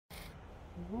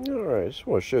Alright, I just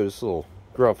want to show this little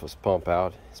grundfos pump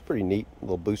out. It's pretty neat,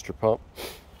 little booster pump.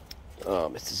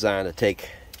 It's designed to take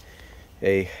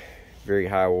a very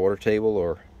high water table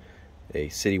or a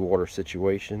city water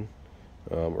situation,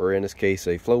 or in this case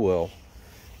a flow well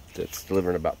that's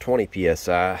delivering about 20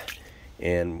 psi.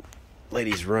 And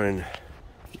lady's running,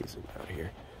 out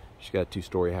here. She's got a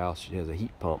 2-story house. She has a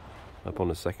heat pump up on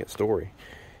the 2nd story,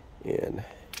 and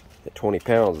at 20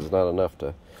 pounds is not enough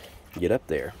to get up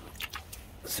there.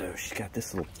 So she's got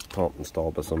this little pump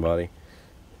installed by somebody.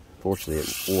 Fortunately,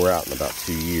 it wore out in about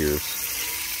 2 years.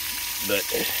 But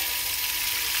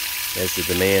as the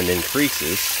demand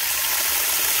increases,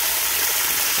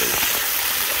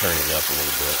 turning up a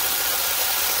little bit.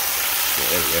 Yeah,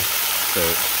 there we go. So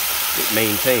it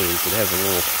maintains. It has a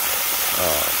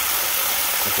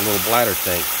little bladder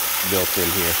tank built in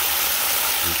here,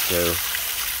 and so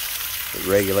it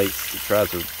regulates. It tries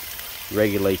to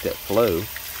regulate that flow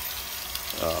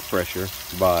pressure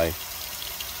by,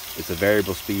 it's a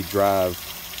variable speed drive,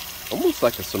 almost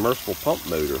like a submersible pump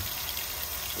motor,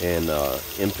 and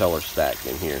impeller stacked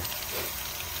in here.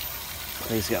 I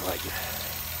think it's got like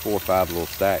 4 or 5 little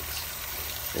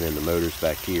stacks, and then the motor's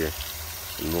back here,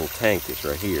 and the little tank is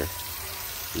right here,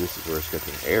 and this is where it's got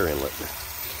the air inlet.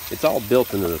 It's all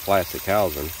built into the plastic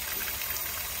housing.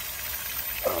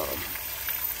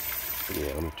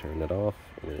 Yeah, let me turn that off,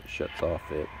 and then it shuts off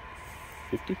at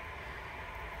 50.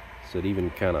 So it even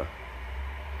kind of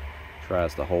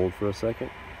tries to hold for a second.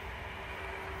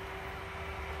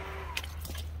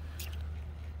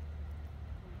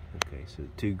 Okay, so the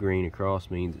 2 green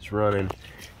across means it's running,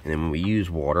 and then when we use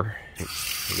water, I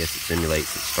guess it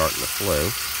simulates it's starting to flow.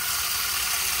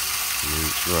 It means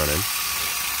it's running.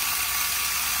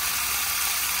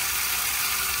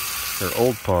 Her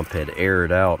old pump had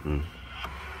aired out, and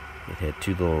it had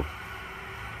 2 little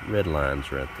red lines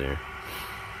right there.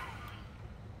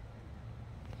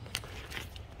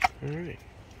 Alright.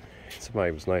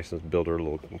 Somebody was nice to build her a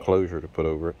little enclosure to put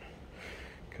over it,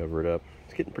 cover it up.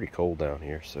 It's getting pretty cold down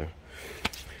here, so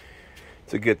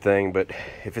it's a good thing. But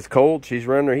if it's cold, she's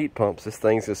running her heat pumps. This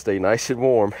thing's gonna stay nice and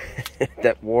warm.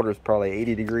 That water's probably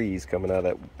 80 degrees coming out of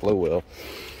that flow well.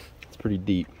 It's pretty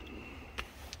deep.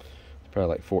 It's probably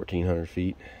like 1,400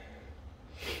 feet.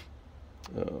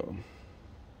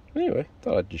 Anyway,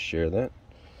 thought I'd just share that.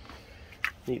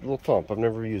 Neat little pump. I've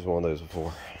never used one of those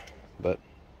before, but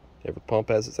every pump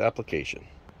has its application.